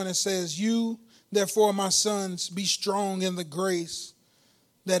And it says, "You, therefore, my sons, be strong in the grace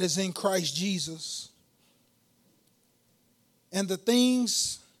that is in Christ Jesus. And the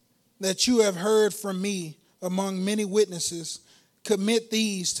things that you have heard from me among many witnesses, commit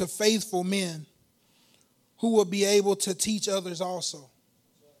these to faithful men who will be able to teach others also."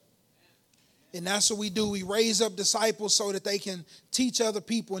 And that's what we do. We raise up disciples so that they can teach other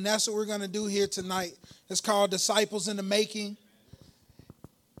people. And that's what we're going to do here tonight. It's called Disciples in the Making.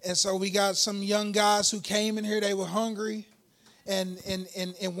 And so we got some young guys who came in here. They were hungry and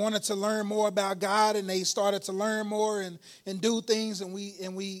wanted to learn more about God. And they started to learn more and do things. And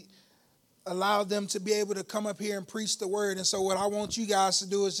we allowed them to be able to come up here and preach the word. And so what I want you guys to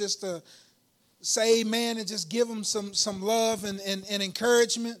do is just to say amen and just give them some love and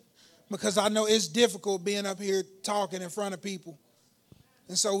encouragement, because I know it's difficult being up here talking in front of people.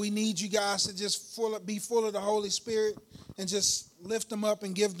 And so we need you guys to just be full of the Holy Spirit and just lift them up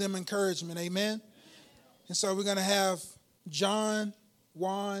and give them encouragement. Amen. And so we're going to have John,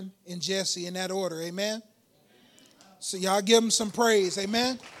 Juan, and Jesse in that order. Amen. So y'all give them some praise.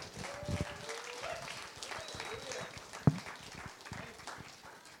 Amen.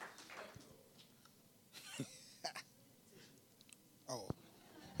 Oh,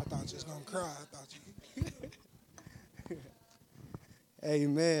 I thought you was going to cry. I thought you.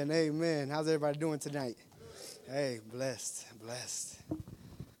 Amen, amen. How's everybody doing tonight? Hey, blessed.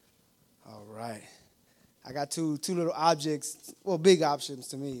 All right. I got two little objects, well, big options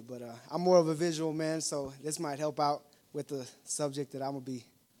to me, but I'm more of a visual man, so this might help out with the subject that I'm going to be,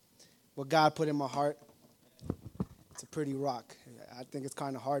 what God put in my heart. It's a pretty rock. I think it's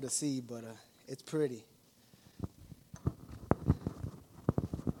kind of hard to see, but it's pretty.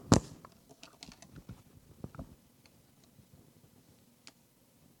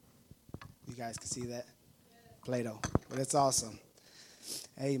 You guys can see that? Play-Doh. But it's awesome.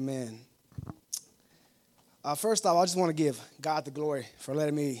 Amen. First off, I just want to give God the glory for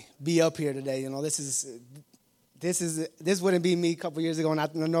letting me be up here today. You know, this wouldn't be me a couple years ago, and I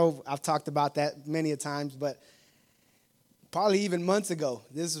know I've talked about that many a times, but probably even months ago,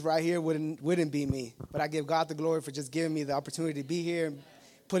 this right here wouldn't be me. But I give God the glory for just giving me the opportunity to be here and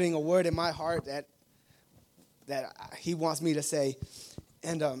putting a word in my heart that He wants me to say.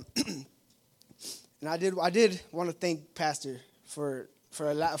 And and I did want to thank Pastor for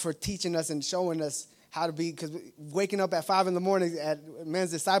teaching us and showing us how to be, because waking up at 5 a.m. at men's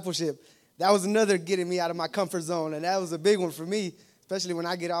discipleship, that was another getting me out of my comfort zone, and that was a big one for me, especially when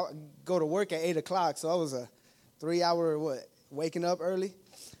I go to work at 8 o'clock. So it was a 3-hour waking up early,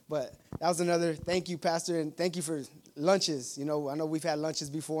 but that was another. Thank you, Pastor, and thank you for lunches. You know, I know we've had lunches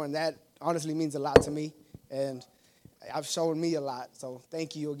before, and that honestly means a lot to me, and I've shown me a lot. So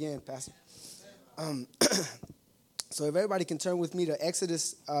thank you again, Pastor. So if everybody can turn with me to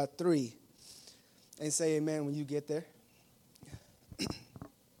Exodus 3 and say amen when you get there.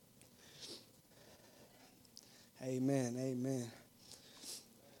 Amen, amen.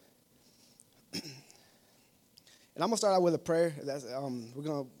 And I'm going to start out with a prayer. We're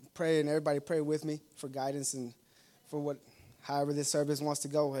going to pray, and everybody pray with me for guidance and for however this service wants to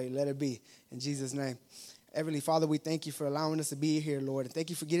go. Hey, let it be. In Jesus' name. Heavenly Father, we thank you for allowing us to be here, Lord. And thank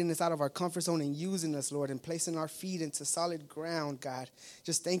you for getting us out of our comfort zone and using us, Lord, and placing our feet into solid ground, God.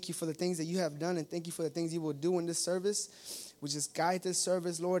 Just thank you for the things that you have done, and thank you for the things you will do in this service. We just guide this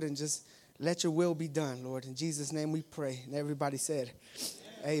service, Lord, and just let your will be done, Lord. In Jesus' name we pray. And everybody said,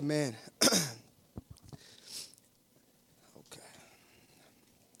 amen. Okay.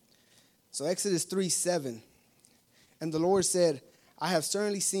 So Exodus 3:7. And the Lord said, I have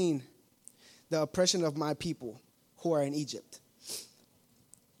certainly seen the oppression of my people who are in Egypt,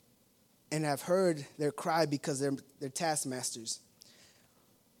 and have heard their cry because they're taskmasters.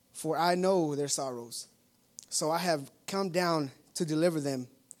 For I know their sorrows. So I have come down to deliver them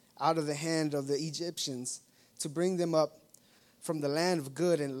out of the hand of the Egyptians, to bring them up from the land of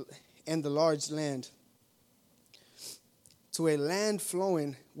good and the large land, to a land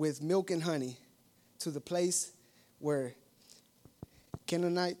flowing with milk and honey, to the place where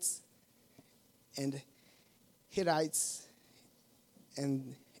Canaanites and Hittites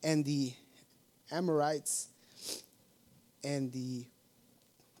and the Amorites and the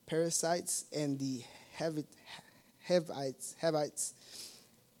Perizzites and the Hivites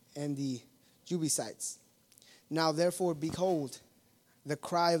and the Jebusites. Now therefore, behold, the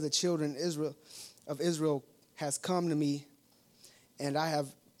cry of the children of Israel has come to me, and I have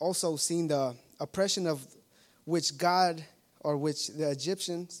also seen the oppression of which the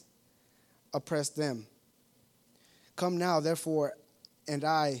Egyptians oppressed them. Come now, therefore, and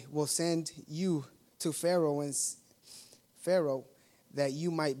I will send you to Pharaoh that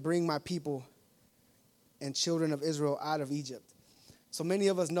you might bring my people and children of Israel out of Egypt. So many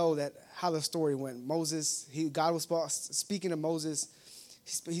of us know that how the story went. God was speaking to Moses.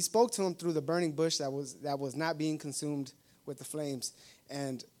 He spoke to him through the burning bush that was not being consumed with the flames,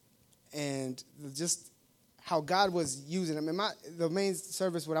 and just how God was using him. And the main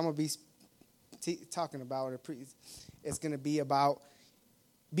service, what I'm gonna be talking about, it's gonna be about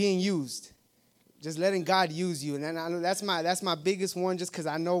being used. Just letting God use you. And I know that's my biggest one, just because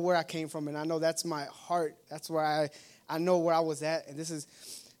I know where I came from, and I know that's my heart. That's where I know where I was at. And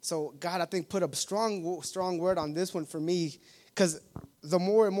so God, I think, put a strong word on this one for me, because the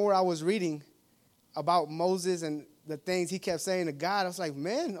more and more I was reading about Moses and the things he kept saying to God, I was like,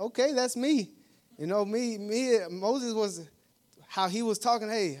 man, okay, that's me. You know, Moses was how he was talking.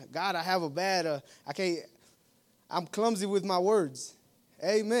 Hey, God, I have I'm clumsy with my words.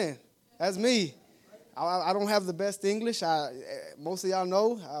 Amen. That's me. I don't have the best English. Most of y'all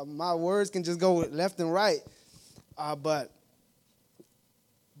know my words can just go left and right. But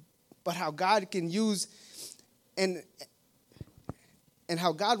how God can use and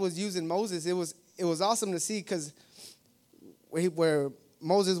how God was using Moses, it was awesome to see, because where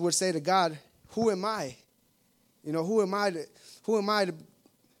Moses would say to God, "Who am I? You know, who am I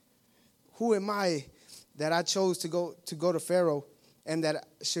that I chose to go to Pharaoh, and that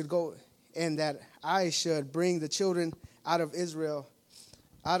I should bring the children out of Israel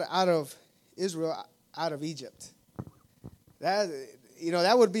out of Egypt."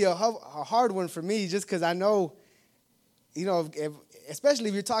 That would be a hard one for me, just because I know, especially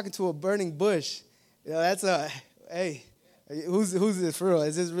if you're talking to a burning bush, that's hey, who's this for real?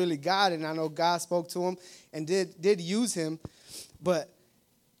 Is this really God? And I know God spoke to him and did use him, but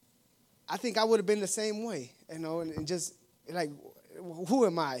I think I would have been the same way, and just like, who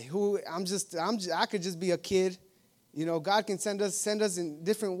am I? I could just be a kid. God can send us in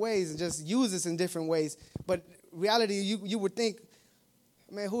different ways and just use us in different ways. But reality, you would think,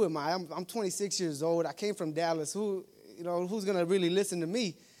 man, who am I? I'm 26 years old. I came from Dallas. Who's gonna really listen to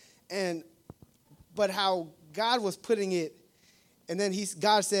me? But how God was putting it, and then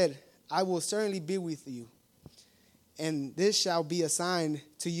God said, "I will certainly be with you, and this shall be a sign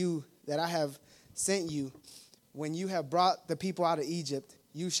to you that I have sent you. When you have brought the people out of Egypt,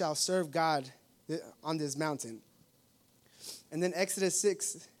 you shall serve God on this mountain." And then Exodus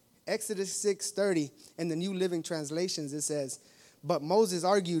 6:30, in the New Living Translations, it says, "But Moses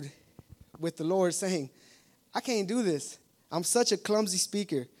argued with the Lord, saying, I can't do this. I'm such a clumsy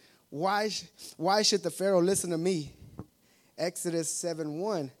speaker. Why should the Pharaoh listen to me?" Exodus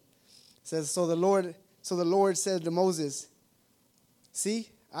 7:1 says, So the Lord said to Moses, "See,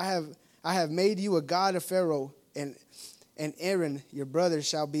 I have made you a god of Pharaoh, and Aaron, your brother,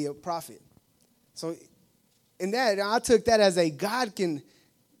 shall be a prophet." So in that, I took that as God can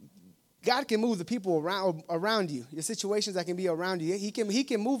move the people around you, your situations that can be around you. He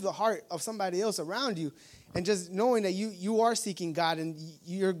can move the heart of somebody else around you, and just knowing that you are seeking God and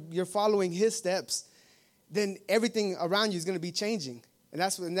you're following His steps, then everything around you is going to be changing, and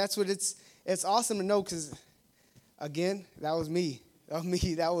that's what it's awesome to know, because again, that was me.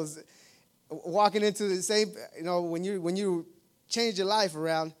 That was walking into the same. When you change your life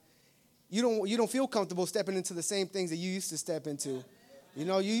around, you don't feel comfortable stepping into the same things that you used to step into.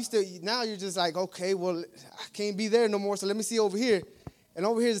 Now you're just like, okay, well, I can't be there no more, so let me see over here. And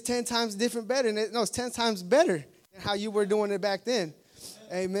over here is 10 times different better. It's 10 times better than how you were doing it back then.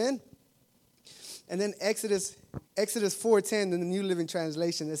 Amen. And then Exodus 4:10 in the New Living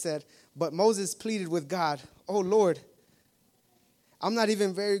Translation, it said, "But Moses pleaded with God, 'Oh Lord, I'm not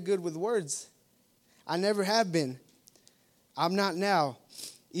even very good with words. I never have been. I'm not now.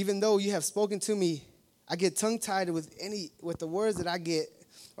 Even though you have spoken to me, I get tongue-tied with the words that I get,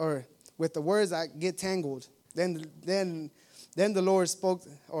 or with the words I get tangled.' Then the Lord spoke,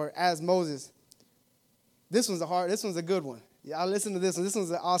 or asked Moses." This one's a good one. Yeah, I listened to this one. This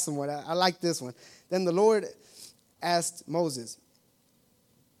one's an awesome one. I like this one. Then the Lord asked Moses,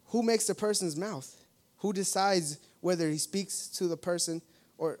 "Who makes the person's mouth? Who decides whether he speaks to the person,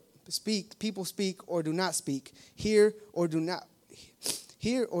 or people speak or do not speak, hear or do not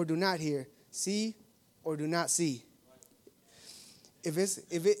hear, see or do not see? Is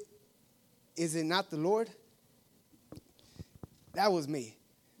it not the Lord?" That was me.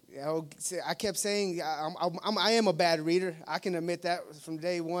 I kept saying I am a bad reader. I can admit that from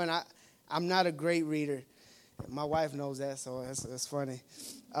day one. I'm not a great reader. My wife knows that, so that's funny.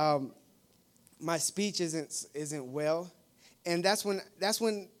 My speech isn't well, and that's when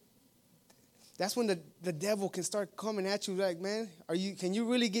the devil can start coming at you like, man, can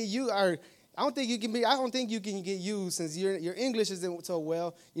you really get you? Or I don't think you can get used since your English isn't so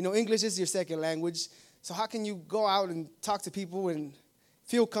well. English is your second language. So how can you go out and talk to people and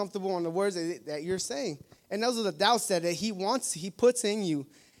feel comfortable on the words that you're saying? And those are the doubts that he puts in you.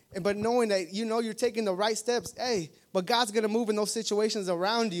 But knowing that you're taking the right steps, but God's gonna move in those situations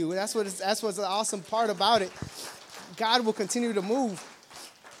around you. That's what's the awesome part about it. God will continue to move.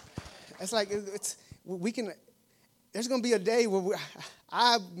 It's like we can. There's gonna be a day where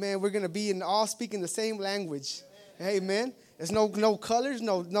we're gonna be all speaking the same language. Amen. There's no colors,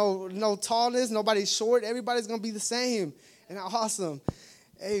 no tallness. Nobody's short. Everybody's gonna be the same. And awesome.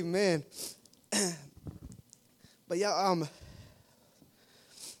 Amen. But yeah, I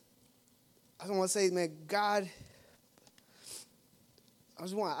just want to say, man, God. I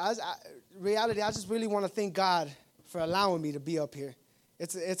just really want to thank God for allowing me to be up here.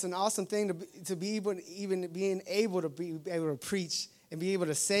 It's an awesome thing to be able to preach and be able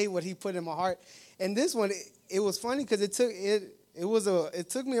to say what He put in my heart. And this one, it was funny because it took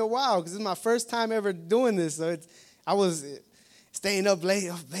me a while because it's my first time ever doing this. So I was staying up late.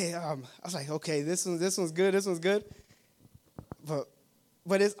 I was like, okay, this one's good.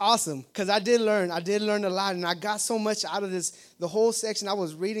 But it's awesome because I did learn a lot, and I got so much out of this. The whole section, I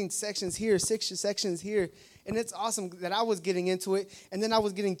was reading sections here, sections here. And it's awesome that I was getting into it, and then I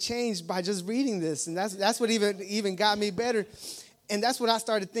was getting changed by just reading this, and that's what even got me better. And that's what I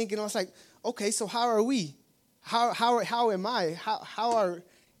started thinking. I was like, okay, so how are we? How am I? How are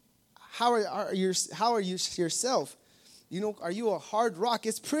you yourself? Are you a hard rock?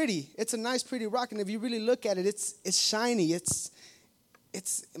 It's pretty. It's a nice, pretty rock, and if you really look at it, it's shiny.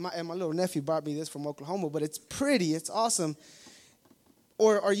 My little nephew brought me this from Oklahoma, but it's pretty. It's awesome.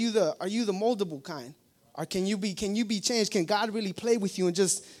 Or are you the moldable kind? Or can you be changed? Can God really play with you and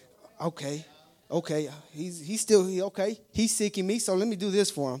just, okay, he's still okay. He's seeking me, so let me do this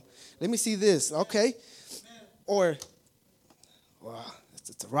for him. Let me see this, okay? Or, wow,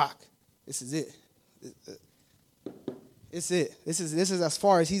 it's a rock. This is it. It's it. This is as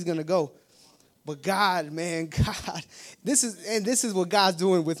far as he's gonna go. But God, man, God, this is what God's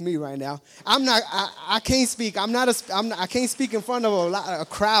doing with me right now. I can't speak. I can't speak in front of a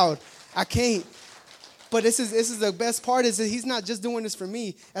crowd. I can't. But this is the best part is that He's not just doing this for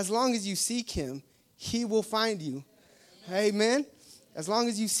me. As long as you seek Him, He will find you. Amen. As long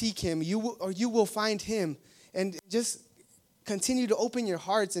as you seek Him, you will find Him. And just continue to open your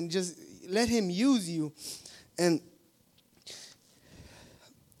hearts and just let Him use you. And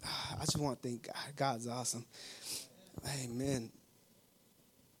I just want to thank God. God's awesome. Amen.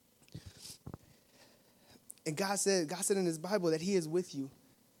 And God said in His Bible that He is with you.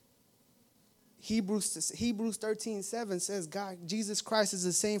 Hebrews 13:7 says Jesus Christ is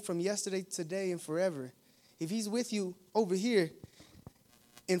the same from yesterday, today, and forever. If He's with you over here,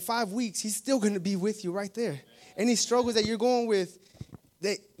 in 5 weeks, He's still going to be with you right there. Any struggles that you're going with,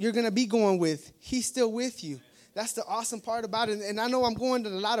 that you're going to be going with, He's still with you. That's the awesome part about it. And I know I'm going to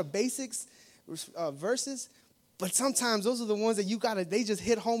a lot of basics, verses, but sometimes those are the ones that they just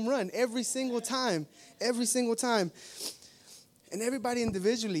hit home run every single time. And everybody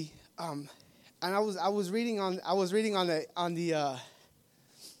individually, and I was reading on the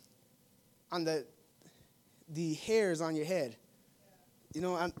hairs on your head,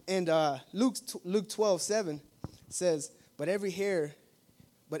 and Luke 12:7 says, but every hair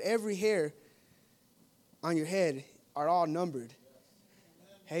on your head are all numbered.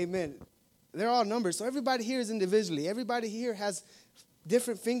 Amen. They're all numbered. So everybody here is individually. Everybody here has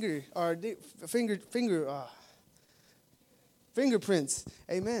different fingerprints.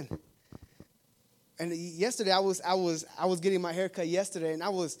 Amen. And yesterday I was getting my hair cut yesterday, and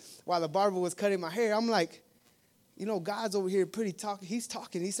while the barber was cutting my hair, I'm like, God's over here He's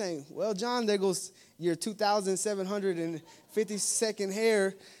talking. He's saying, well, John, there goes your 2,752nd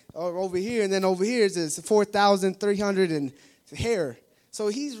hair over here, and then over here is 4,300 hair. So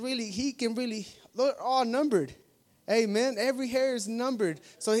they're all numbered. Amen. Every hair is numbered.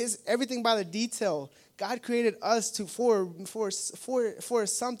 So everything by the detail. God created us for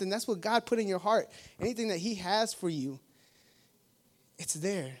something. That's what God put in your heart. Anything that He has for you, it's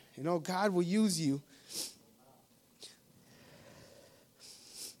there. God will use you.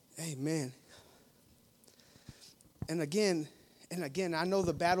 Amen. And again, I know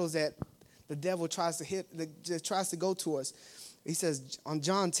the battles that the devil tries to go to us. He says on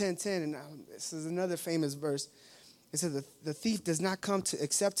John 10:10, and this is another famous verse. It says the thief does not come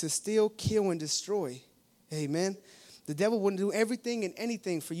except to steal, kill, and destroy. Amen. The devil wouldn't do everything and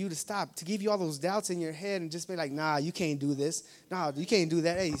anything for you to stop, to give you all those doubts in your head and just be like, nah, you can't do this. Nah, you can't do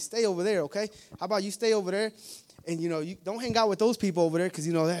that. Hey, stay over there, okay? How about you stay over there? And, you don't hang out with those people over there because,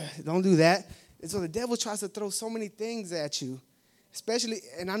 don't do that. And so the devil tries to throw so many things at you, especially,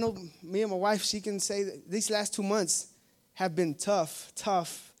 and I know me and my wife, she can say that these last 2 months have been tough.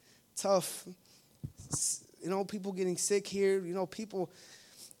 People getting sick here, people,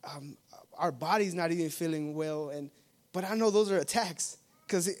 our body's not even feeling well. But I know those are attacks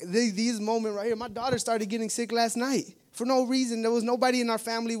because these moments right here, my daughter started getting sick last night for no reason. There was nobody in our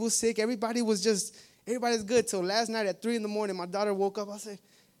family was sick. Everybody's good. So last night at 3 a.m, my daughter woke up. I said,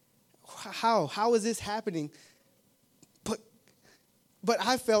 how is this happening? But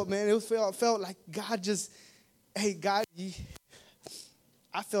I felt, man, I felt like God just, hey, God,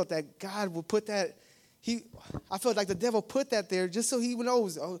 I felt that God would put that, I felt like the devil put that there just so he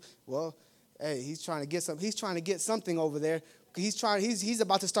knows, oh, well, hey, he's trying to get something over there. He's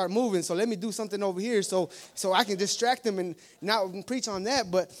about to start moving, so let me do something over here so I can distract him and not preach on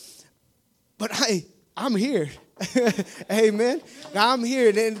that. But I'm here. Amen. Now I'm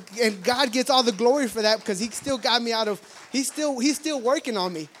here, and God gets all the glory for that because he still got me out of, he's still working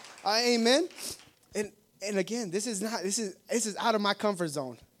on me. Amen. And again, this is out of my comfort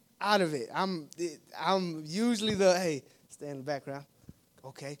zone. Out of it. I'm usually stay in the background.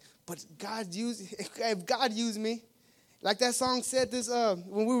 Okay. But if God used me, like that song said this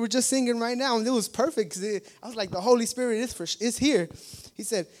when we were just singing right now, and it was perfect because I was like, the Holy Spirit is here. He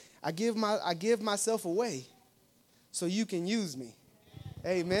said, I give myself away so you can use me.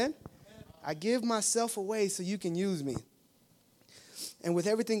 Amen. I give myself away so you can use me. And with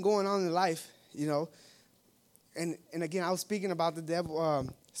everything going on in life, and again, I was speaking about the devil,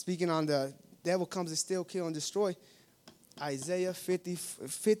 speaking on the devil comes to steal, kill, and destroy. Isaiah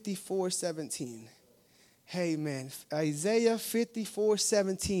 54:17. Hey, man. Isaiah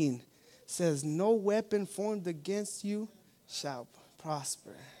 54:17 says, no weapon formed against you shall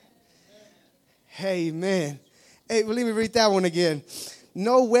prosper. Hey, man. Hey, well, let me read that one again.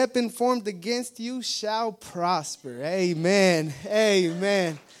 No weapon formed against you shall prosper. Amen.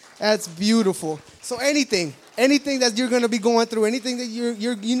 Amen. That's beautiful. So anything that you're going to be going through, anything that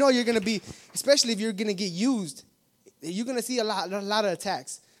you're going to be, especially if you're going to get used, you're going to see a lot of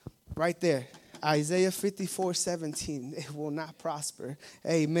attacks right there. Isaiah 54:17. It will not prosper.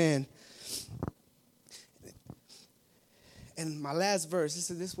 Amen. And my last verse,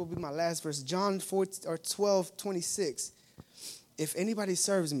 this will be my last verse, John 12:26. If anybody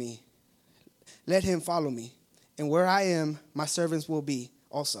serves me, let him follow me. And where I am, my servants will be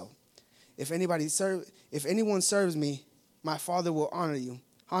also. If anyone serves me, my Father will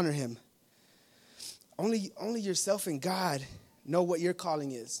honor him. Only yourself and God know what your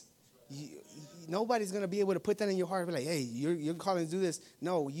calling is. Nobody's going to be able to put that in your heart and be like, hey, you're calling to do this.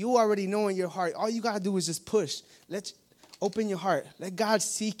 No, you already know in your heart. All you got to do is just push. Open your heart. Let God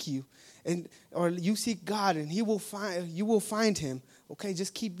seek you. Or you seek God and you will find him. Okay,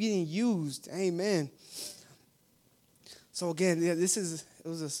 just keep being used. Amen. So again, it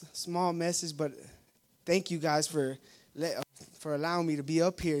was a small message, but thank you guys for allowing me to be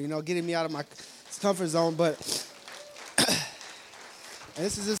up here, getting me out of my comfort zone. But and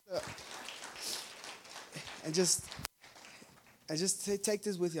this is just take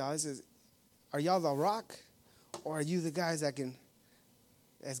this with y'all. This is, are y'all the rock, or are you the guys that can,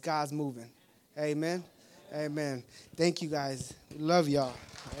 as God's moving? Amen. Amen. Thank you guys. Love y'all.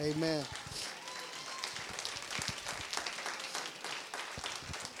 Amen.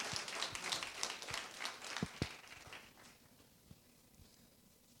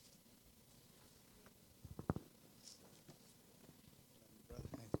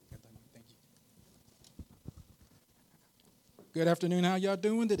 Good afternoon. How y'all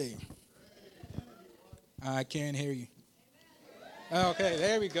doing today? I can't hear you. Okay,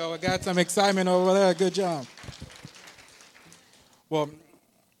 there we go. I got some excitement over there. Good job. Well,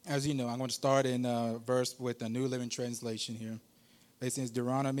 as you know, I'm going to start in a verse with the New Living Translation here. Basically, it's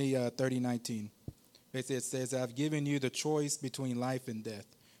Deuteronomy 30:19. Basically, it says, I've given you the choice between life and death,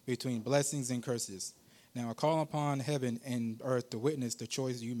 between blessings and curses. Now, I call upon heaven and earth to witness the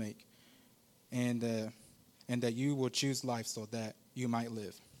choice you make, and that you will choose life so that you might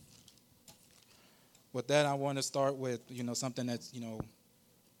live. With that, I want to start with, something that's,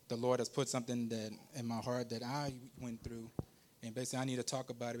 the Lord has put something that in my heart that I went through. And basically, I need to talk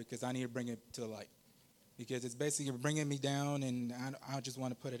about it because I need to bring it to the light. Because it's basically bringing me down, and I just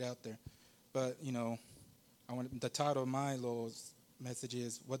want to put it out there. But, the title of my little message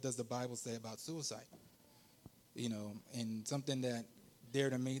is, what does the Bible say about suicide? And something that dear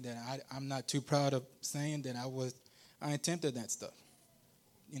to me that I'm not too proud of saying that I attempted that stuff.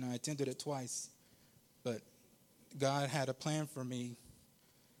 I attempted it twice. But God had a plan for me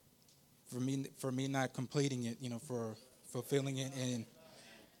for me not completing it, for fulfilling it. And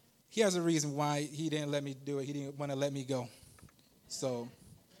he has a reason why he didn't let me do it. He didn't want to let me go. So,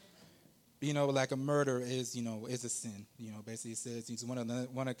 like a murder is a sin. Basically it says it's one of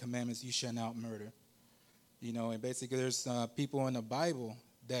the commandments, you shall not murder. And basically there's people in the Bible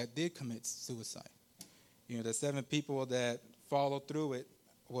that did commit suicide. The 7 people that followed through it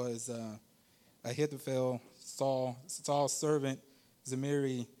was Ahithophel, Saul's servant,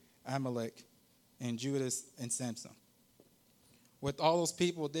 Zemiri, Amalek, and Judas and Samson. What all those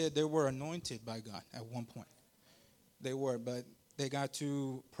people did, they were anointed by God at one point. They were, but they got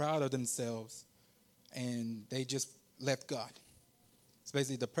too proud of themselves, and they just left God. It's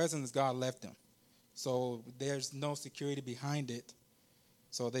basically the presence of God left them. So there's no security behind it.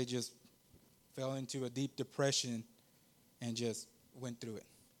 So they just fell into a deep depression and just went through it.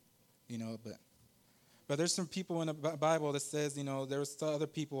 But there's some people in the Bible that says, there was other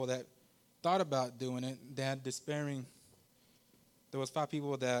people that thought about doing it, that despairing. There was 5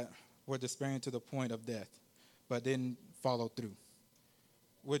 people that were despairing to the point of death, but didn't follow through,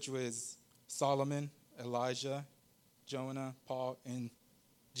 which was Solomon, Elijah, Jonah, Paul, and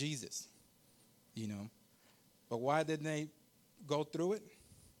Jesus. But why didn't they go through it?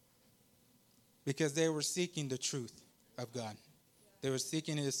 Because they were seeking the truth of God. They were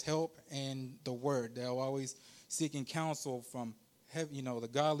seeking his help and the word. They were always seeking counsel from the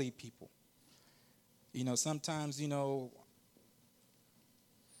godly people. Sometimes,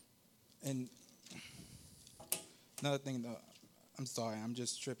 and another thing, though, I'm sorry, I'm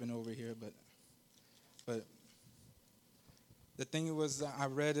just tripping over here, but the thing was, I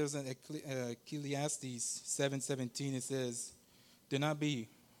read, it was in Ecclesiastes 7:17, it says, do not be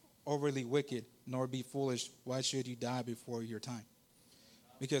overly wicked, nor be foolish. Why should you die before your time?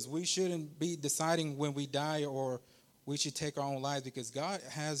 Because we shouldn't be deciding when we die or we should take our own lives, because God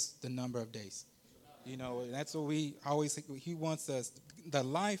has the number of days. And that's what we always think. He wants us, the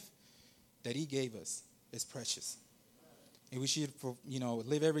life that he gave us is precious. And we should,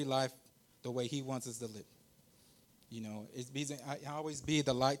 live every life the way he wants us to live. I always be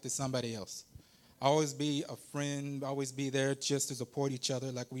the light to somebody else. Always be a friend, always be there just to support each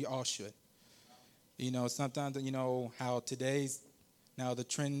other like we all should. Sometimes, how today's, now the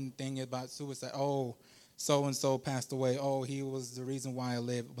trend thing about suicide, oh, so-and-so passed away, oh, he was the reason why I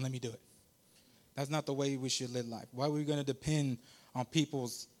live, well, let me do it. That's not the way we should live life. Why are we going to depend on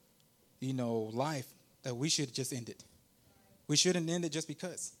people's, life, that we should just end it? We shouldn't end it just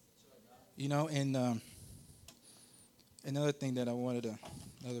because. And another thing that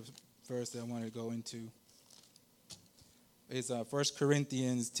another verse that I wanted to go into is 1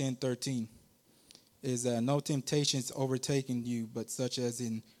 Corinthians 10:13. Is no temptations overtaking you, but such as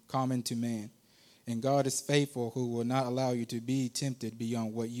in common to man. And God is faithful, who will not allow you to be tempted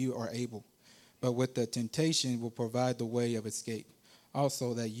beyond what you are able, but with the temptation will provide the way of escape,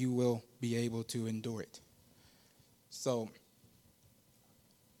 also that you will be able to endure it. So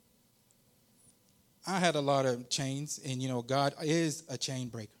I had a lot of chains, and God is a chain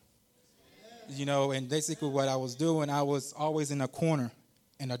breaker. And basically what I was doing, I was always in a corner,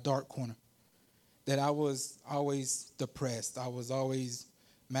 in a dark corner, that I was always depressed. I was always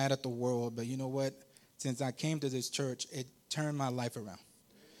mad at the world. But you know what? Since I came to this church, it turned my life around.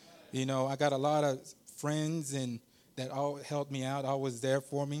 I got a lot of friends and that all helped me out, always there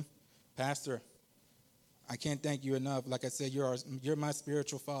for me. Pastor, I can't thank you enough. Like I said, you're my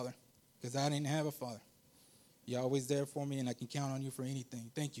spiritual father, because I didn't have a father. You're always there for me, and I can count on you for anything.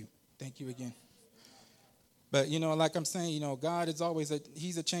 Thank you. Thank you again. But, like I'm saying, God is always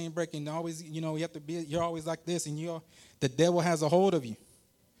he's a chain breaker, and always, you have to you're always like this, and the devil has a hold of you.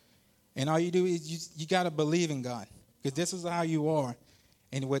 And all you do is you got to believe in God, because this is how you are.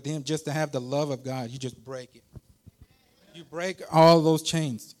 And with him, just to have the love of God, you just break it. You break all those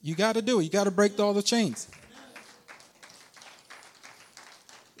chains. You got to do it. You got to break all the chains.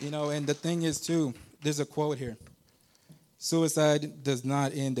 And the thing is, too, there's a quote here. Suicide does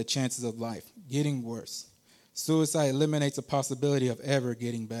not end the chances of life getting worse. Suicide eliminates the possibility of ever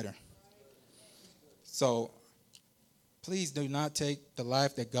getting better. So please do not take the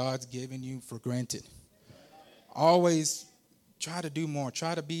life that God's given you for granted. Always try to do more.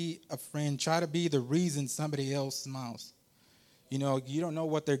 Try to be a friend. Try to be the reason somebody else smiles. You don't know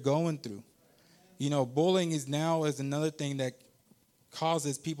what they're going through. Bullying is another thing that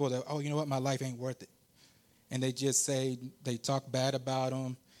causes people to, oh, you know what, my life ain't worth it. And they just say, they talk bad about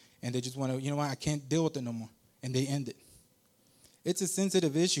them, and they just want to, you know what, I can't deal with it no more. And they end it. It's a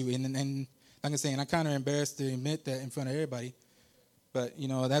sensitive issue, and like I'm saying, I'm kind of embarrassed to admit that in front of everybody. But,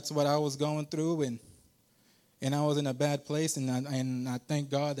 that's what I was going through, and I was in a bad place, and I thank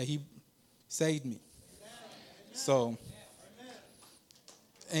God that he saved me. So,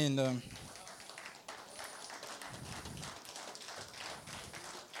 and I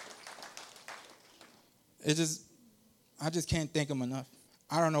just can't thank him enough.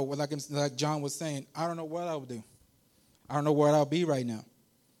 I don't know, like John was saying, I don't know what I would do. I don't know where I'll be right now.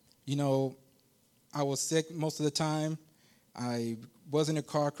 You know, I was sick most of the time. I was in a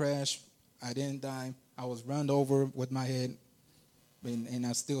car crash. I didn't die. I was run over with my head, and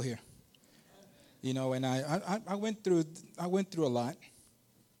I'm still here. You know, and I went through a lot.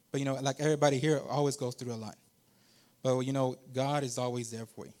 But, you know, like everybody here always goes through a lot. But, you know, God is always there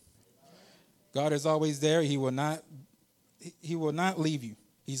for you. God is always there. He will not leave you.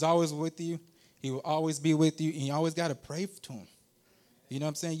 He's always with you. He will always be with you. And you always got to pray to him. You know what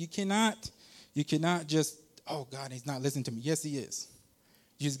I'm saying? You cannot just, oh, God, he's not listening to me. Yes, he is.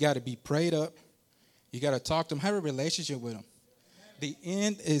 You just got to be prayed up. You got to talk to him. Have a relationship with him. The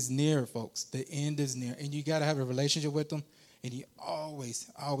end is near, folks. The end is near. And you got to have a relationship with him. And you always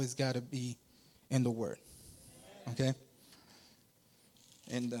got to be in the Word. Okay?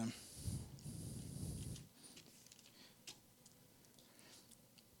 And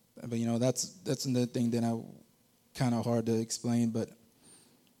but you know that's another thing that I kind of hard to explain. But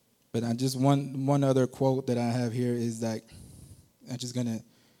I just one other quote that I have here is that I'm just gonna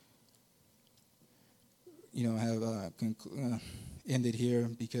have end it here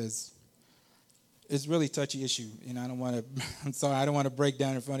because it's really touchy issue, and I don't want to. I'm sorry, I don't want to break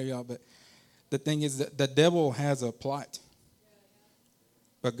down in front of y'all, but the thing is that the devil has a plot,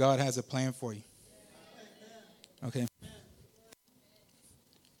 but God has a plan for you. Okay.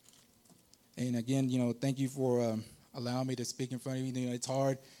 And again, you know, thank you for allowing me to speak in front of you. You know, it's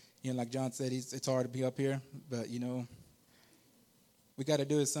hard. You know, like John said, it's hard to be up here, but you know, we got to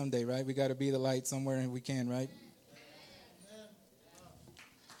do it someday, right? We got to be the light somewhere, and we can, right?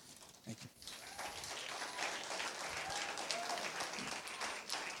 Thank you.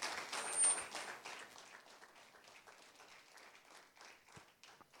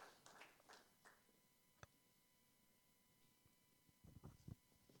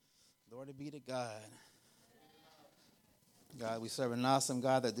 Glory be to God. God, we serve an awesome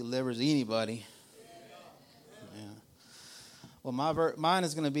God that delivers anybody. Yeah. Well, mine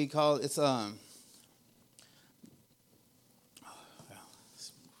is going to be called,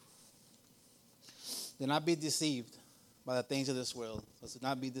 do not be deceived by the things of this world. Let's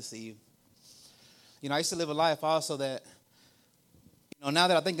not be deceived. You know, I used to live a life also that, you know, now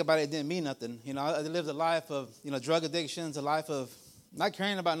that I think about it, it didn't mean nothing. You know, I lived a life of, you know, drug addictions, a life of not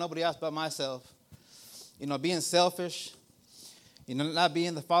caring about nobody else but myself. You know, being selfish. You know, not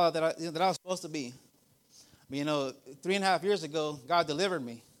being the father that I was supposed to be. But, you know, 3.5 years ago, God delivered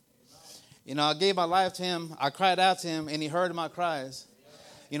me. You know, I gave my life to him. I cried out to him, and he heard my cries.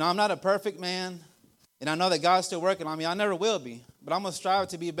 You know, I'm not a perfect man, and I know that God's still working on me. I never will be, but I'm going to strive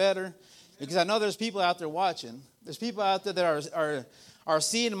to be better because I know there's people out there watching. There's people out there that are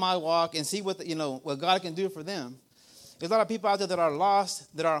seeing my walk and see what God can do for them. There's a lot of people out there that are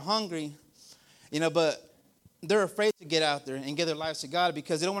lost, that are hungry, you know, but they're afraid to get out there and give their lives to God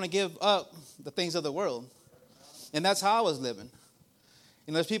because they don't want to give up the things of the world. And that's how I was living.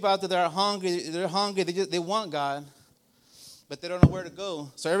 You know, there's people out there that are hungry. They're hungry. They want God, but they don't know where to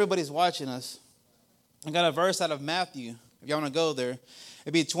go. So everybody's watching us. I got a verse out of Matthew, if y'all want to go there.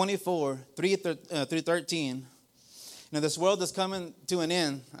 It'd be 24, 3 through 13. You know, this world is coming to an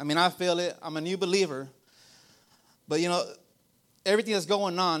end. I mean, I feel it. I'm a new believer. But, you know, everything that's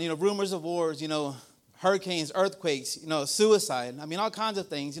going on, you know, rumors of wars, you know, hurricanes, earthquakes, you know, suicide. I mean, all kinds of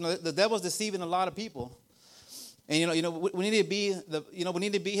things. You know, the devil's deceiving a lot of people. And, you know, we need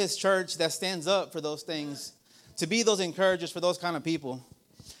to be his church that stands up for those things, to be those encouragers for those kind of people.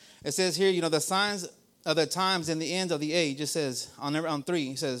 It says here, you know, the signs of the times and the end of the age. It says on 3,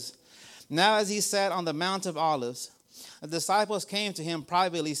 it says, now as he sat on the Mount of Olives, the disciples came to him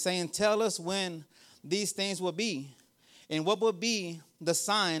privately saying, tell us when these things will be, and what will be the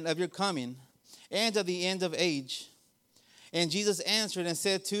sign of your coming and of the end of age? And Jesus answered and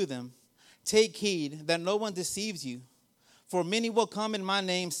said to them, take heed that no one deceives you, for many will come in my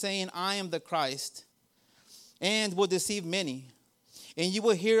name, saying, I am the Christ, and will deceive many. And you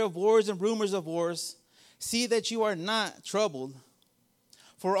will hear of wars and rumors of wars. See that you are not troubled,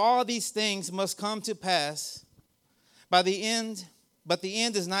 for all these things must come to pass by the end, but the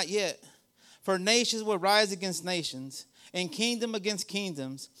end is not yet. For nations will rise against nations, and kingdom against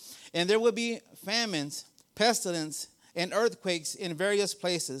kingdoms, and there will be famines, pestilence, and earthquakes in various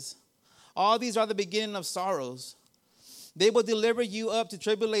places. All these are the beginning of sorrows. They will deliver you up to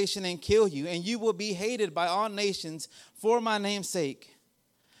tribulation and kill you, and you will be hated by all nations for my name's sake.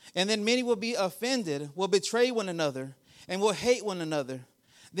 And then many will be offended, will betray one another, and will hate one another.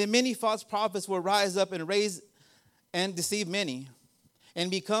 Then many false prophets will rise up and raise and deceive many,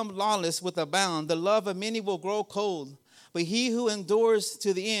 and become lawless with abound. The love of many will grow cold, but he who endures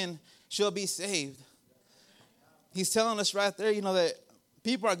to the end shall be saved. He's telling us right there, that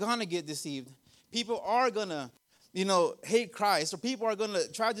people are going to get deceived. People are going to, hate Christ, or people are going to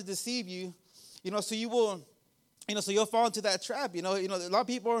try to deceive you, so you will, so you'll fall into that trap. There's a lot of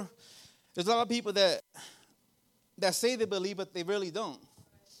people that say they believe, but they really don't.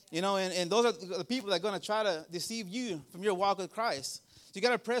 And those are the people that are going to try to deceive you from your walk with Christ. So you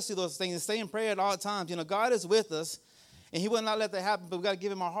got to press through those things and stay in prayer at all times. God is with us, and he will not let that happen, but we got to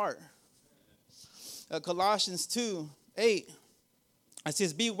give him our heart. Colossians 2:8, it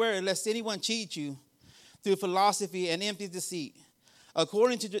says, beware lest anyone cheat you through philosophy and empty deceit,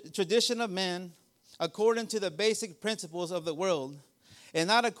 according to the tradition of men, according to the basic principles of the world, and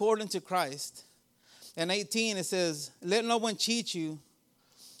not according to Christ. And 18, it says, let no one cheat you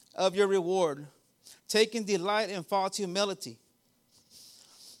of your reward, taking delight in false humility.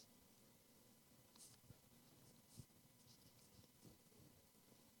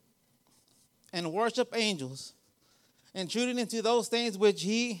 And worship angels, intruding into those things which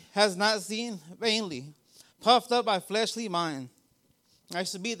he has not seen vainly, puffed up by fleshly mind. I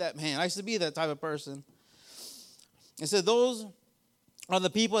used to be that man. I used to be that type of person. And so those are the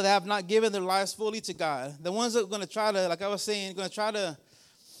people that have not given their lives fully to God. The ones that are going to try to, like I was saying, going to try to,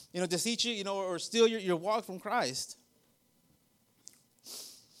 deceive you, or steal your walk from Christ.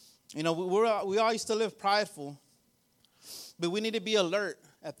 We all used to live prideful, but we need to be alert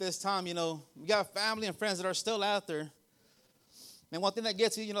at this time. We got family and friends that are still out there. And one thing that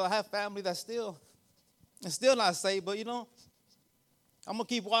gets you, I have family that's still not saved, but I'm going to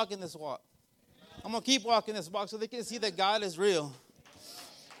keep walking this walk. I'm going to keep walking this walk so they can see that God is real.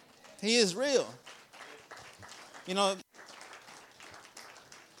 He is real. We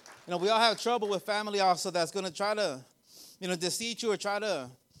all have trouble with family also that's going to try to, deceive you or try to,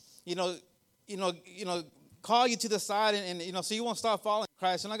 call you to the side and so you won't start following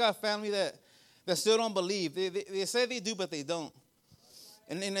Christ. And I got family that still don't believe. They say they do, but they don't.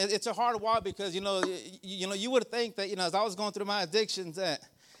 And it's a hard walk because, you would think that, as I was going through my addictions that,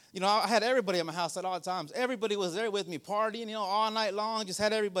 I had everybody at my house at all times. Everybody was there with me, partying, all night long, just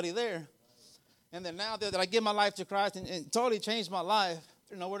had everybody there. And then now that I give my life to Christ and totally changed my life,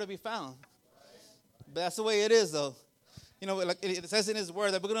 they're nowhere to be found. But that's the way it is, though. Like it says in his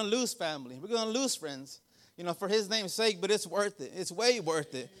word that we're going to lose family. We're going to lose friends, for his name's sake, but it's worth it. It's way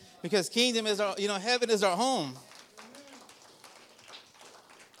worth it because kingdom is our, heaven is our home.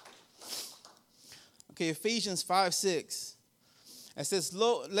 Okay, Ephesians 5:6. It says,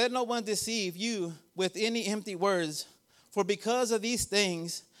 let no one deceive you with any empty words, for because of these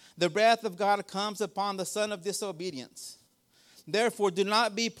things, the wrath of God comes upon the son of disobedience. Therefore, do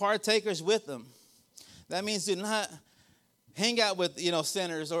not be partakers with them. That means do not hang out with,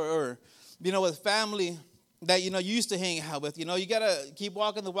 sinners or with family that, you used to hang out with. You got to keep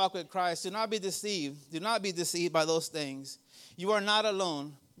walking the walk with Christ. Do not be deceived. Do not be deceived by those things. You are not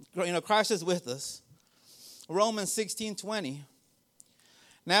alone. Christ is with us. Romans 16:20.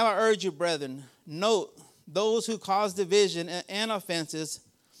 Now I urge you, brethren, note those who cause division and offenses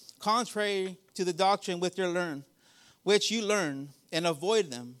contrary to the doctrine which you learn, and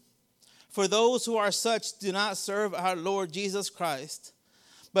avoid them. For those who are such do not serve our Lord Jesus Christ,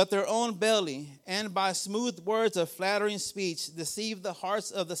 but their own belly, and by smooth words of flattering speech deceive the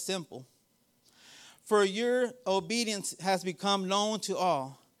hearts of the simple. For your obedience has become known to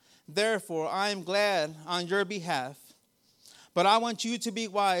all. Therefore, I am glad on your behalf. But I want you to be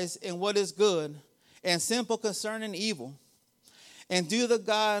wise in what is good and simple concerning evil. And the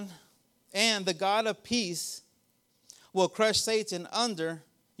God of peace will crush Satan under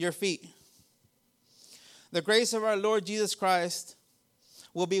your feet. The grace of our Lord Jesus Christ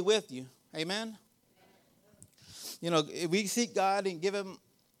will be with you. Amen. If we seek God and give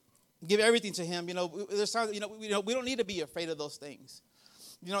everything to him, there's times, we don't need to be afraid of those things.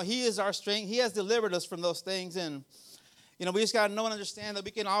 He is our strength. He has delivered us from those things. And, we just got to know and understand that we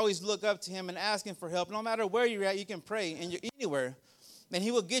can always look up to him and ask him for help. No matter where you're at, you can pray and you're anywhere. And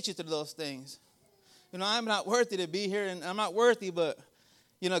he will get you through those things. I'm not worthy to be here, and I'm not worthy, but,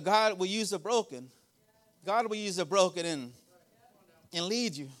 God will use the broken. God will use the broken and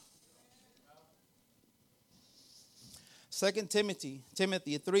lead you. 2 Timothy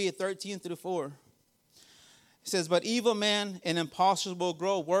 3:13-4. It says, but evil men and impostors will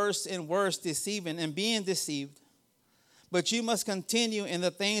grow worse and worse, deceiving and being deceived. But you must continue in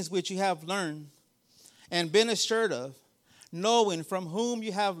the things which you have learned and been assured of, knowing from whom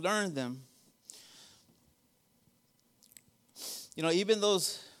you have learned them. You know, even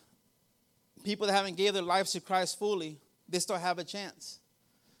those people that haven't gave their lives to Christ fully, they still have a chance.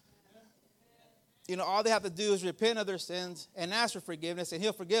 You know, all they have to do is repent of their sins and ask for forgiveness, and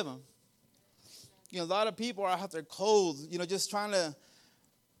he'll forgive them. You know, a lot of people are out there cold, you know, just trying to,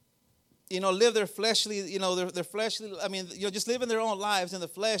 you know, live their fleshly, you know, their fleshly, I mean, you know, just living their own lives in the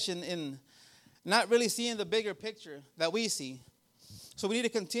flesh and not really seeing the bigger picture that we see. So we need to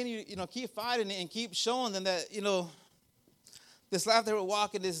continue, you know, keep fighting and keep showing them that, you know, this life that we're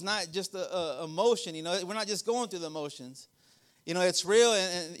walking is not just a emotion, you know, we're not just going through the emotions. You know, it's real,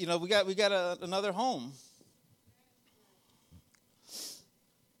 and you know, we got another home.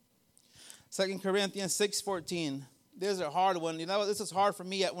 2 Corinthians 6:14. There's a hard one. You know, this is hard for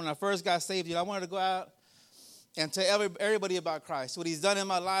me when I first got saved. You know, I wanted to go out and tell everybody about Christ, what he's done in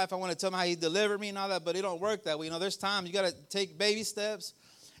my life. I want to tell them how he delivered me and all that, but it don't work that way. You know, there's times you got to take baby steps,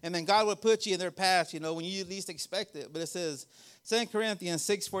 and then God will put you in their path, you know, when you least expect it. But it says, 2 Corinthians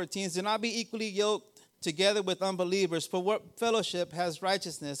 6:14, do not be equally yoked together with unbelievers, for what fellowship has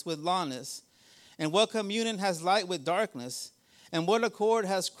righteousness with lawlessness? And what communion has light with darkness? And what accord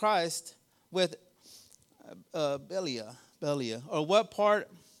has Christ with Belial? Or what part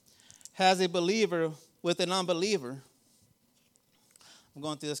has a believer with an unbeliever? I'm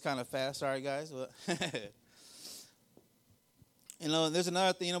going through this kind of fast, sorry guys. But you know, there's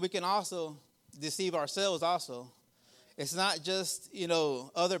another thing, you know, we can also deceive ourselves also. It's not just, you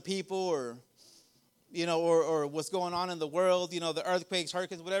know, other people or, you know, or what's going on in the world, you know, the earthquakes,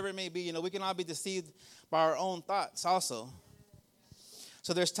 hurricanes, whatever it may be. You know, we can all be deceived by our own thoughts also.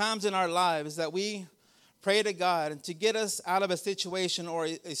 So there's times in our lives that we pray to God to get us out of a situation or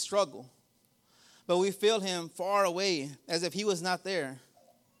a struggle, but we feel him far away as if he was not there.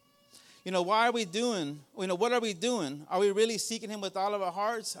 You know, why are we doing, you know, what are we doing? Are we really seeking him with all of our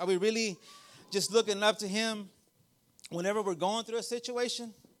hearts? Are we really just looking up to him whenever we're going through a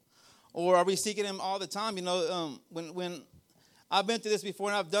situation? Or are we seeking him all the time? You know, when I've been through this before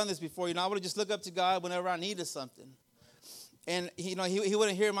and I've done this before, you know, I would just look up to God whenever I needed something. And, you know, he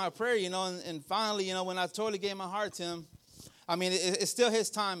wouldn't hear my prayer, you know, and finally, you know, when I totally gave my heart to him, I mean, it's still his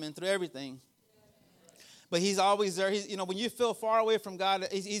timing through everything. But he's always there. He's, you know, when you feel far away from God,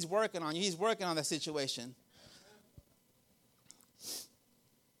 he's working on you. He's working on that situation.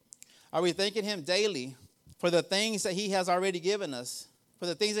 Are we thanking him daily for the things that he has already given us? For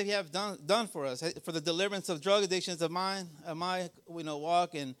the things that he has done for us, for the deliverance of drug addictions of my you know,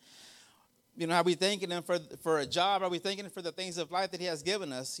 walk, and you know, are we thanking him for a job? Are we thanking him for the things of life that he has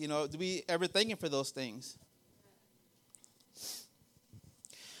given us? You know, do we ever thank him for those things?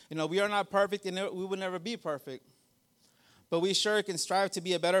 You know, we are not perfect, and we will never be perfect, but we sure can strive to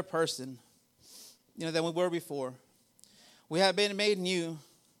be a better person, you know, than we were before. We have been made new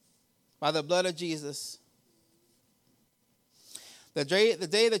by the blood of Jesus. The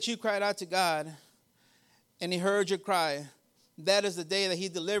day that you cried out to God and he heard your cry, that is the day that he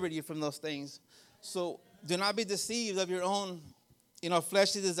delivered you from those things. So do not be deceived of your own, you know,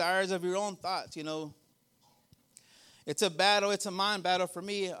 fleshly desires, of your own thoughts, you know. It's a battle. It's a mind battle for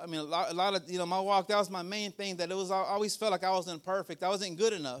me. I mean, a lot of, you know, my walk, that was my main thing, that it was, I always felt like I wasn't perfect. I wasn't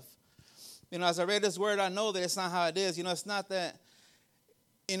good enough. You know, as I read this word, I know that it's not how it is. You know, it's not that,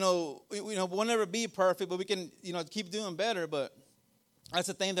 you know, we'll never be perfect, but we can, you know, keep doing better. But that's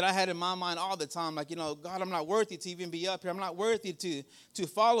the thing that I had in my mind all the time. Like, you know, God, I'm not worthy to even be up here. I'm not worthy to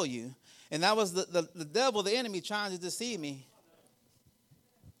follow you. And that was the devil, the enemy, trying to deceive me.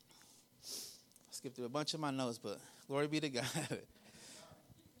 I skipped through a bunch of my notes, but glory be to God.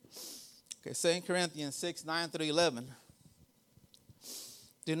 Okay, 2 Corinthians 6, 9 through 11.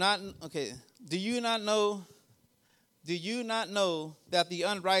 Do you not know that the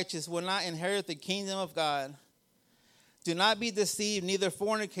unrighteous will not inherit the kingdom of God? Do not be deceived, neither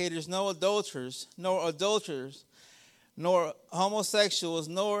fornicators, nor adulterers, nor homosexuals,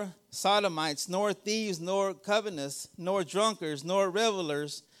 nor sodomites, nor thieves, nor covetous, nor drunkards, nor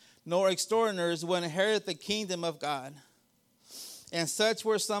revelers, nor extortioners will inherit the kingdom of God. And such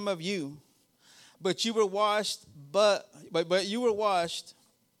were some of you. But you were washed, but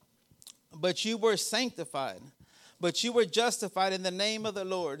you were sanctified, but you were justified in the name of the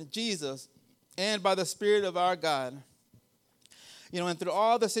Lord Jesus and by the Spirit of our God. You know, and through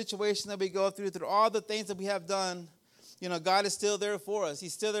all the situations that we go through all the things that we have done, you know, God is still there for us.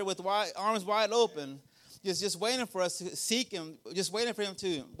 He's still there with arms wide open, just waiting for us to seek him, waiting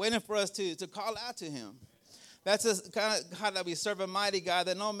for us to call out to him. That's the kind of God that we serve, a mighty God,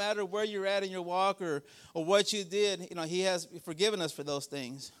 that no matter where you're at in your walk or what you did, you know, he has forgiven us for those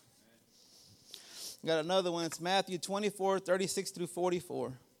things. Got another one. It's Matthew 24, 36 through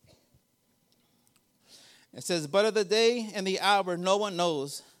 44. It says, but of the day and the hour no one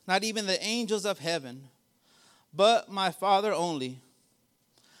knows, not even the angels of heaven, but my Father only.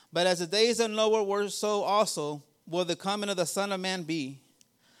 But as the days of Noah were, so also will the coming of the Son of Man be.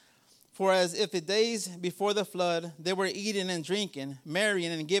 For as if the days before the flood, they were eating and drinking,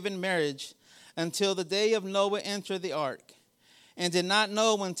 marrying and giving marriage, until the day of Noah entered the ark, and did not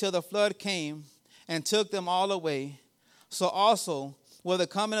know until the flood came and took them all away, so also will the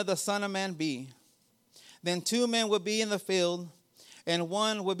coming of the Son of Man be. Then 2 men will be in the field, and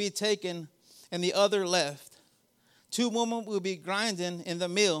one will be taken and the other left. 2 women will be grinding in the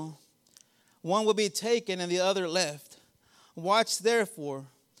mill, one will be taken and the other left. Watch therefore,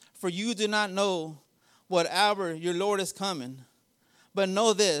 for you do not know what hour your Lord is coming. But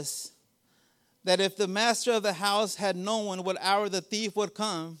know this, that if the master of the house had known what hour the thief would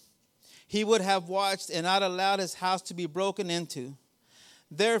come, he would have watched and not allowed his house to be broken into.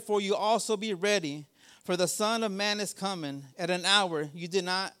 Therefore you also be ready, for the Son of Man is coming at an hour you did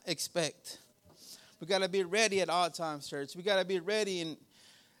not expect. We got to be ready at all times, church. We got to be ready and,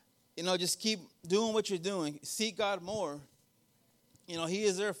 just keep doing what you're doing. Seek God more. He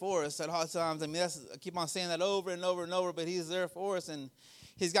is there for us at all times. I mean, I keep on saying that over and over and over, but he's there for us, and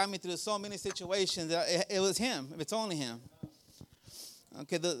he's got me through so many situations that it was him. It's only him.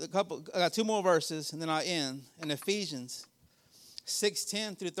 Okay, I got 2 more verses, and then I'll end. In Ephesians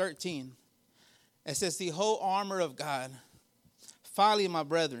 6:10 through 13, it says, the whole armor of God. Finally, my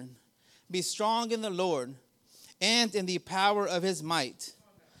brethren, be strong in the Lord and in the power of his might.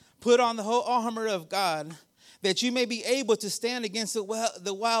 Put on the whole armor of God, that you may be able to stand against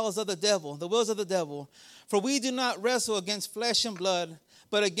the wiles of the devil, the wills of the devil. For we do not wrestle against flesh and blood,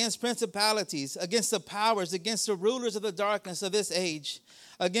 but against principalities, against the powers, against the rulers of the darkness of this age,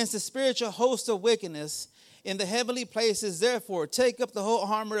 against the spiritual host of wickedness in the heavenly places. Therefore, take up the whole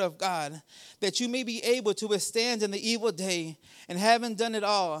armor of God, that you may be able to withstand in the evil day, and having done it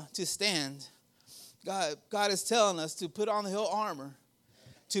all, to stand. God is telling us to put on the whole armor,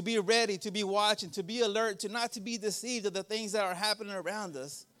 to be ready, to be watching, to be alert, to not to be deceived of the things that are happening around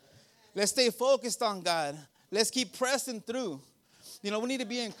us. Let's stay focused on God. Let's keep pressing through. We need to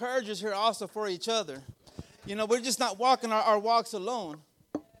be encouragers here also for each other. We're just not walking our walks alone.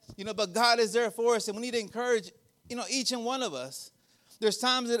 But God is there for us, and we need to encourage, each and one of us. There's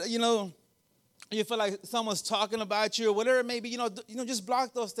times that, you feel like someone's talking about you or whatever it may be, just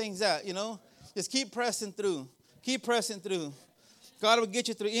block those things out, Just keep pressing through. Keep pressing through. God will get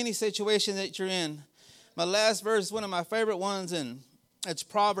you through any situation that you're in. My last verse is one of my favorite ones, and it's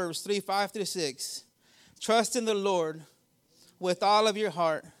Proverbs 3:5-6. Trust in the Lord with all of your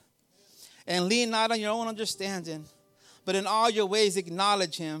heart, and lean not on your own understanding, but in all your ways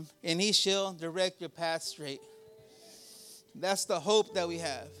acknowledge him, and he shall direct your path straight. That's the hope that we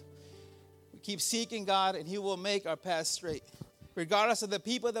have. We keep seeking God, and he will make our path straight. Regardless of the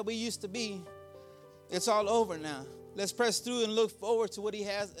people that we used to be, it's all over now. Let's press through and look forward to what he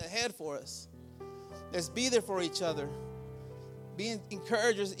has ahead for us. Let's be there for each other. Be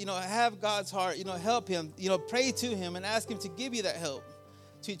encouragers, have God's heart, help him, pray to him and ask him to give you that help,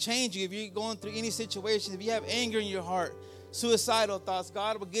 to change you. If you're going through any situation, if you have anger in your heart, suicidal thoughts,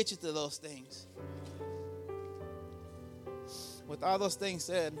 God will get you to those things. With all those things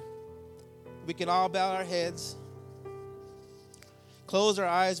said, we can all bow our heads, close our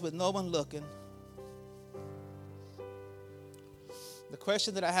eyes with no one looking. The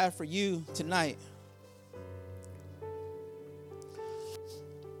question that I have for you tonight,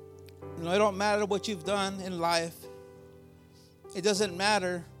 it don't matter what you've done in life. It doesn't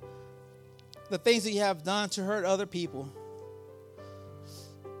matter the things that you have done to hurt other people.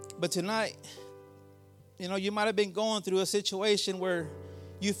 But tonight, you might have been going through a situation where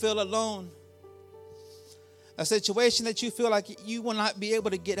you feel alone. A situation that you feel like you will not be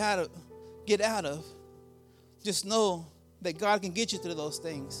able to get out of. Just know that God can get you through those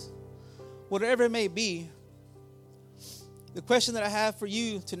things. Whatever it may be, the question that I have for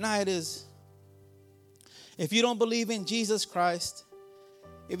you tonight is, if you don't believe in Jesus Christ,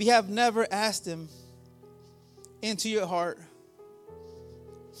 if you have never asked him into your heart,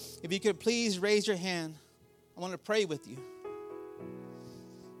 if you could please raise your hand, I want to pray with you.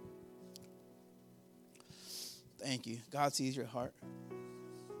 Thank you. God sees your heart.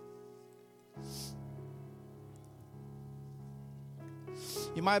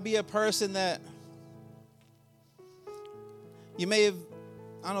 You might be a person that you may have,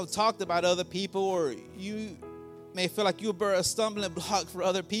 talked about other people, or you may feel like you're a stumbling block for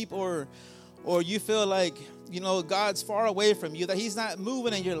other people, or you feel like, God's far away from you, that he's not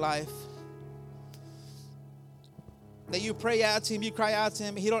moving in your life. that you pray out to him, you cry out to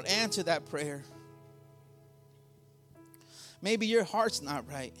him, and he don't answer that prayer. Maybe your heart's not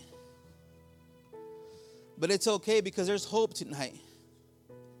right. But it's okay because there's hope tonight.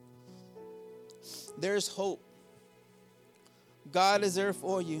 There's hope. God is there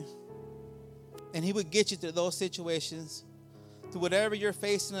for you. And he would get you through those situations. Through whatever you're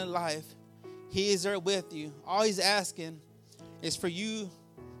facing in life, he is there with you. All he's asking is for you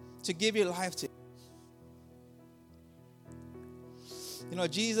to give your life to him. You know,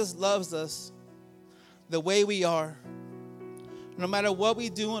 Jesus loves us the way we are. No matter what we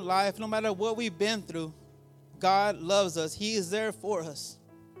do in life, no matter what we've been through, God loves us. He is there for us.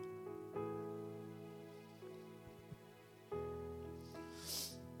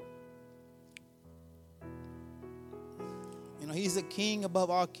 You know, he's a king above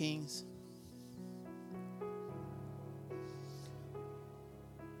all kings.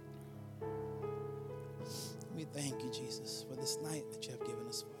 We thank you, Jesus, for this night that you have given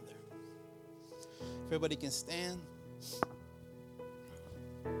us, Father. If everybody can stand.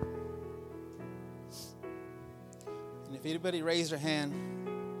 And if anybody raise their hand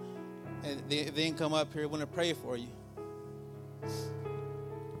and they didn't come up here, I want to pray for you.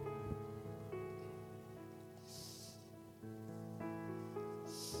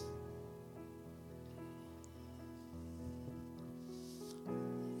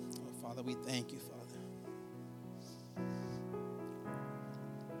 Oh, Father, we thank you, Father.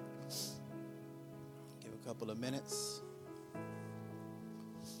 Give a couple of minutes.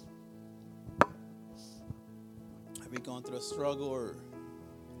 Have you gone through a struggle or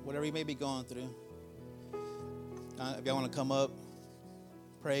whatever you may be going through? If y'all want to come up,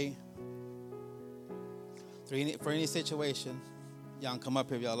 pray. For any situation, y'all can come up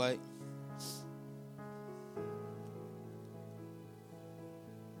here if y'all like.